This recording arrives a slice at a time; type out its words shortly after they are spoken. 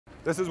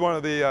This is one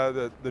of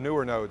the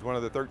newer nodes, one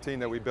of the 13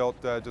 that we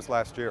built just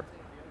last year.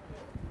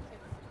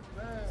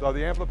 So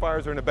the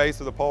amplifiers are in the base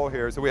of the pole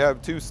here. So we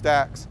have 2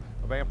 stacks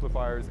of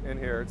amplifiers in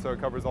here, so it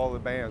covers all the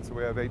bands. So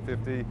we have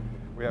 850,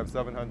 we have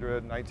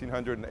 700,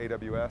 1900, and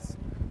AWS,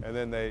 and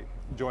then they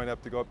join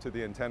up to go up to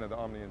the antenna, the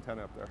Omni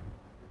antenna up there.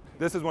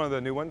 This is one of the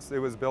new ones. It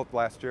was built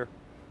last year.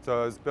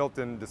 So it was built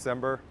in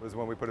December, was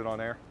when we put it on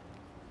air.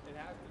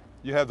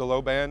 You have the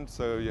low band,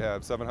 so you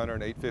have 700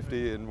 and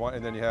 850,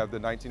 and then you have the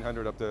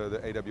 1900 up to the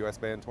AWS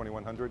band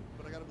 2100.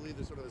 But I got to believe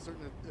there's sort of a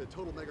certain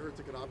total megahertz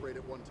it could operate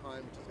at one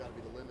time, which has got to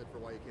be the limit for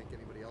why you can't get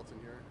anybody else in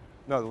here.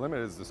 No, the limit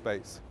is the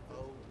space.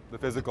 Oh. The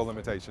physical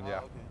limitation, yeah.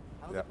 Okay.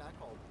 How's it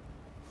backhauled?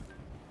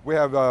 We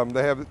have,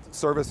 they have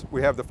service,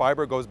 we have the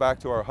fiber goes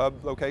back to our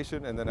hub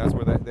location, and then that's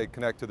where they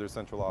connect to their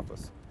central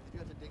office. Did you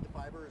have to dig the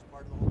fiber as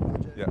part of the whole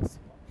project? Yes.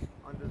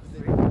 Under the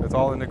street? It's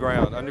all in the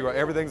ground, underground.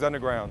 Everything's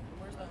underground.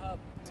 Where's the hub?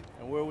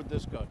 And where would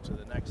this go to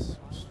the next?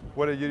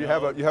 What do you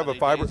have a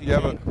fiber you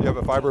have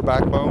a fiber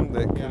backbone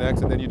that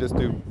connects, and then you just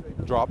do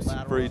drops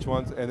for each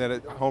one, and then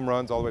it home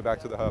runs all the way back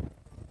to the hub.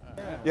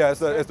 Yeah, it's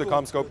the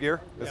CommScope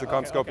gear. It's the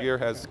CommScope gear,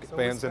 has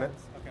fans in it.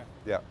 Okay.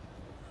 Yeah.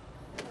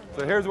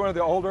 So here's one of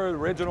the older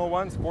original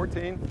ones,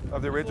 14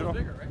 of the original. A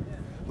little bigger, right?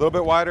 A little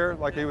bit wider,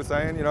 like he was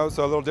saying, you know,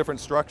 so a little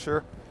different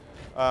structure.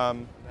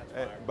 But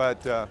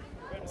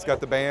it's got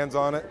the bands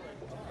on it.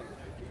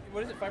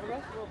 What is it,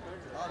 fiberglass?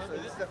 Oh, so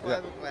this is the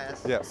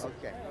fiberglass? Yes.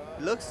 Okay.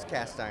 Looks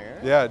cast iron.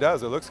 Yeah, it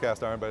does. It looks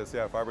cast iron, but it's,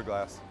 yeah,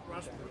 fiberglass.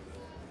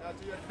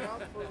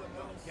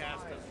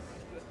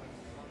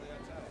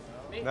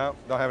 No,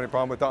 don't have any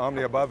problem with the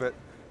Omni above it.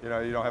 You know,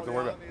 you don't have to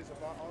worry about it.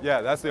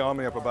 Yeah, that's the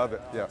Omni up above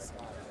it, yes.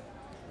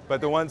 But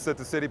the ones that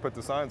the city put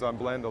the signs on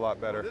blend a lot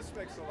better. This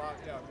makes a lot,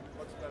 yeah,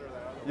 much better than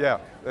other ones. Yeah,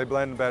 they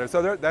blend better.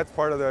 So that's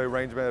part of the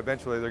arrangement.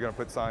 Eventually, they're going to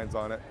put signs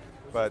on it.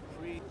 But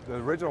the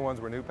original ones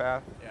were New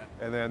Path,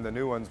 and then the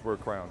new ones were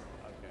Crown.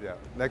 Okay. Yeah,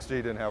 Next G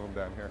didn't have them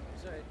down here.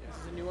 So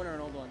this is a new one or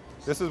an old one?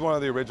 This is one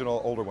of the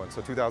original older ones,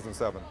 so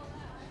 2007.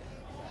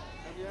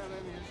 Have you had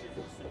any issues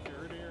with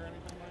security or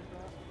anything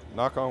like that?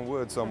 Knock on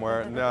wood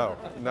somewhere.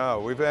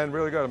 No, we've been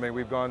really good. I mean,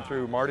 we've gone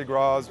through Mardi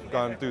Gras, we've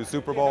gone through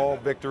Super Bowl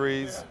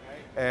victories,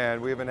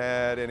 and we haven't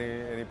had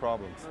any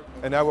problems.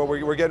 And now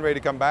we're getting ready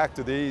to come back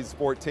to these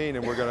 14,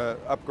 and we're going to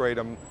upgrade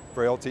them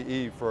for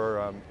LTE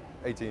for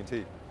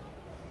AT&T.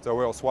 So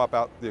we'll swap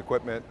out the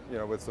equipment, you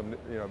know, with some,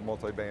 you know,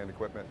 multi-band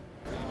equipment.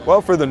 Well,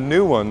 for the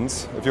new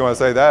ones, if you want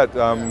to say that,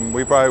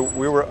 we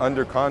were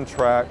under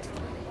contract,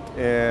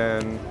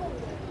 and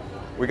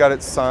we got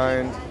it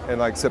signed in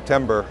like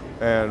September,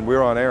 and we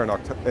were on air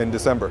in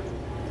December,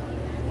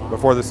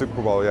 before the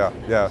Super Bowl.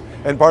 Yeah.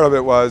 And part of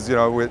it was, you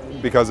know,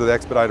 because of the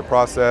expedited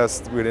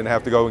process, we didn't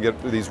have to go and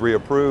get these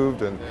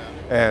reapproved,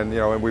 and you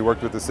know, and we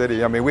worked with the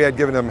city. I mean, we had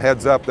given them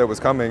heads up that was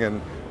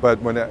coming,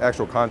 but when the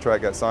actual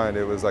contract got signed,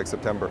 it was like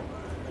September.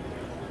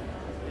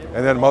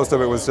 And then most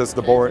of it was just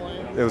the board.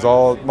 It was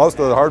all, most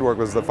of the hard work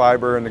was the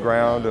fiber in the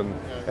ground,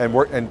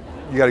 and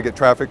you got to get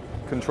traffic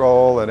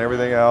control and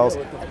everything else.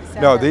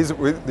 No, these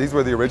were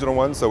the original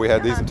ones. So we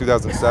had these in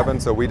 2007.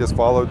 So we just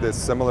followed this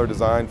similar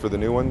design for the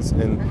new ones,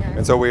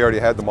 and so we already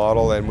had the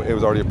model, and it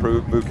was already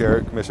approved. Blue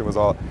Carrot Commission was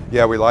all,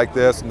 yeah, we like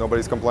this.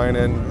 Nobody's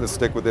complaining. Let's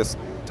stick with this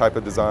type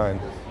of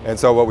design. And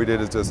so what we did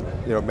is just,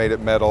 you know, made it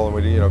metal, and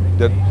we, you know,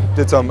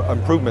 did some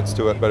improvements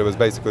to it, but it was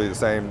basically the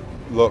same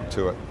look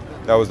to it.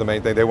 That was the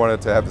main thing. They wanted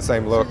to have the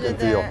same look and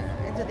feel.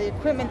 Did the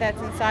equipment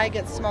that's inside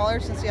get smaller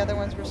since the other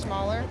ones were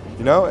smaller?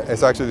 You know,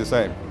 it's actually the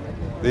same.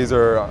 These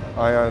are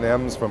Ion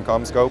M's from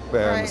CommScope,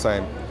 and the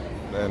same.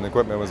 And the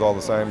equipment was all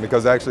the same,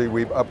 because actually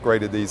we've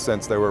upgraded these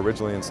since they were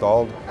originally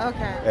installed.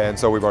 Okay. And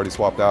so we've already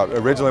swapped out.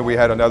 Originally we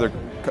had another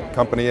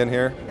company in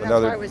here,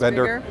 another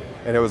vendor, bigger?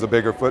 And it was a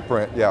bigger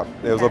footprint. Yeah,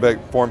 it was a little big,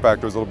 form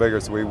factor was a little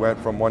bigger, so we went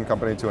from one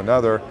company to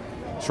another,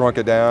 shrunk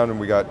it down, and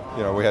we got,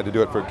 you know, we had to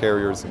do it for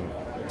carriers, and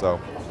so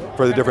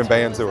for the different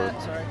bands that were.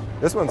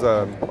 This one's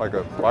like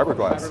a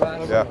fiberglass.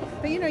 Yeah.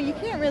 But you know, you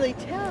can't really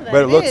tell that.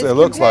 But it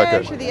looks like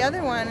it. Compared to the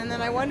other one, and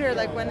then I wonder,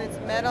 like, when it's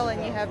metal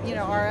and you have, you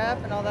know,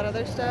 RF and all that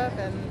other stuff,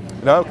 and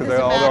no, because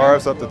all the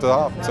RF's up to the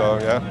top, so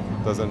yeah,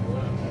 doesn't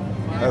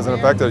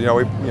affect it. You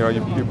know,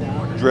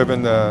 you've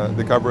driven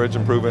the coverage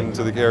and proven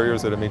to the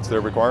carriers that it meets their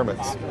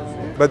requirements.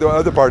 But the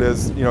other part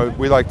is, you know,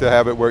 we like to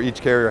have it where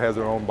each carrier has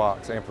their own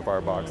box,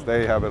 amplifier box.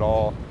 They have it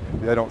all.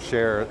 They don't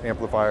share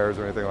amplifiers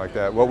or anything like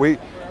that. What we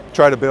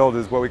try to build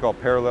is what we call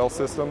parallel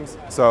systems.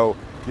 So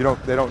they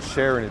don't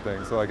share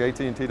anything. So like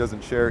AT&T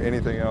doesn't share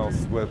anything else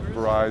with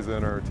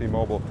Verizon or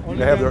T-Mobile.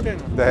 Only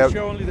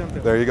only them.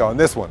 There you go. And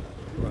this one.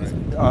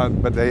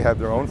 But they have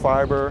their own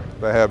fiber.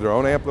 They have their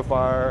own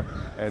amplifier.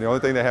 And the only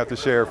thing they have to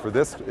share for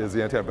this is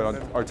the antenna. But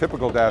on our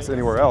typical DAS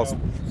anywhere else,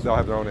 they'll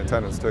have their own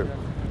antennas too.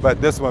 But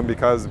this one,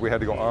 because we had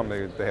to go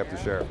Omni, they have to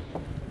share.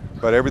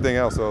 But everything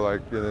else, so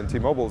like, and then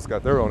T-Mobile's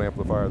got their own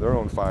amplifier, their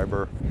own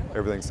fiber,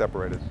 everything's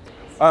separated.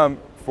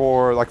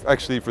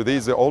 For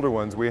these, the older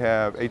ones, we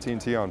have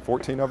AT&T on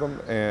 14 of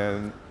them,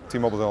 and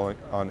T-Mobile's only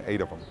on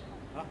 8 of them.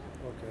 Okay.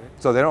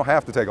 So they don't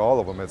have to take all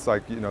of them. It's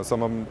like, you know,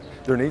 some of them,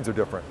 their needs are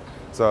different.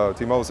 So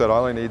T-Mobile said, I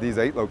only need these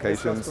 8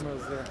 locations.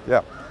 Customers,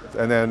 yeah.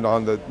 And then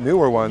on the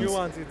newer ones, New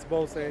ones, it's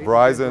both AT&T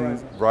and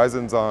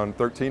Verizon's on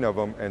 13 of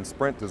them, and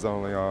Sprint is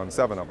only on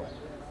 7 of them.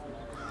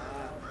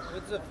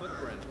 What's the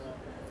footprint?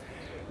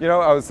 You know,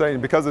 I was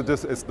saying because of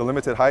just it's the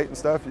limited height and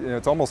stuff. You know,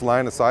 it's almost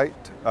line of sight.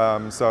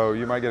 So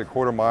you might get a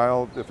quarter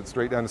mile if it's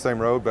straight down the same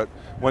road, but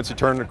once you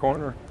turn the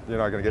corner, you're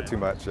not going to get too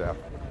much. Yeah.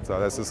 So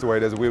that's just the way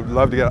it is. We would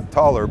love to get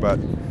taller, but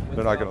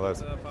they're not going to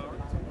listen.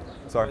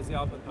 Sorry. What's the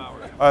output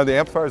power? The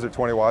amplifiers are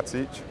 20 watts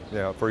each, you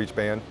know, for each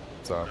band.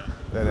 So,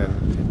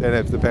 and then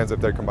it depends if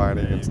they're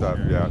combining and stuff.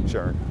 Yeah,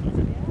 sharing.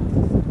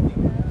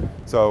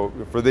 So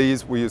for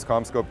these, we use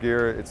CommScope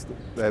gear.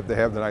 They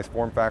have the nice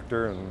form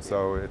factor, and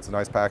so it's a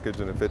nice package,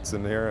 and it fits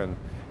in here,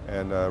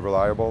 and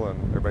reliable, and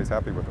everybody's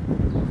happy with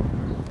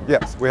them.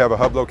 Yes, we have a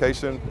hub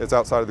location. It's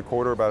outside of the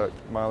quarter, about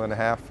a mile and a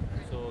half.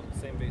 So the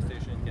same base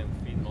station can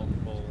feed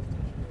multiple.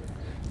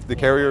 The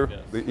carrier,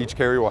 each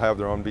carrier will have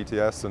their own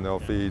BTS, and they'll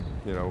feed,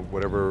 you know,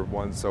 whatever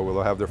ones. So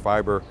they'll have their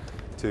fiber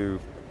to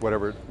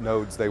whatever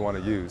nodes they want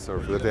to use. So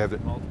if they have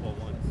multiple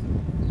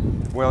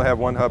ones. We only have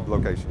one hub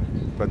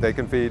location, but they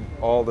can feed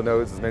all the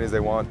nodes as many as they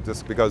want.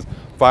 Just because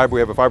we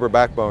have a fiber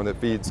backbone that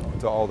feeds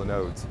to all the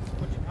nodes.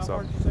 How So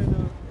far did you say the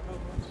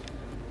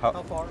hub was?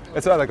 How far?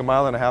 it's about like a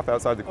mile and a half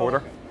outside the quarter.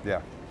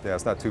 okay. Yeah,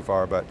 it's not too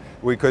far, but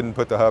we couldn't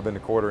put the hub in the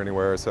quarter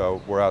anywhere,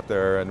 so we're out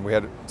there, and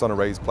it's on a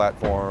raised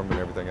platform and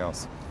everything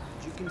else.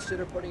 Did you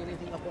consider putting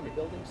anything up on the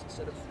buildings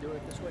instead of doing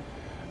it this way?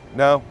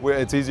 No,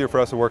 it's easier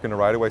for us to work in the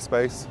right-of-way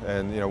space,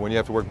 and you know when you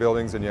have to work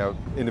buildings and you have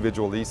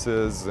individual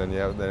leases, and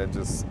then it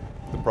just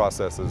the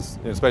process is,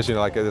 you know, especially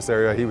like in this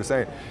area. He was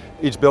saying,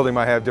 each building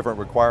might have different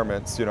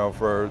requirements, you know,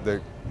 for the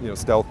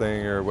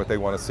stealthing or what they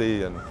want to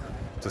see, and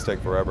just take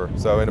forever.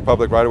 So in a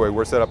public right-of-way,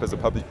 we're set up as a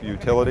public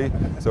utility,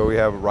 so we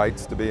have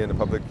rights to be in the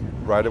public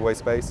right-of-way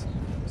space.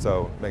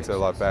 So it makes it a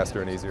lot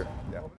faster and easier.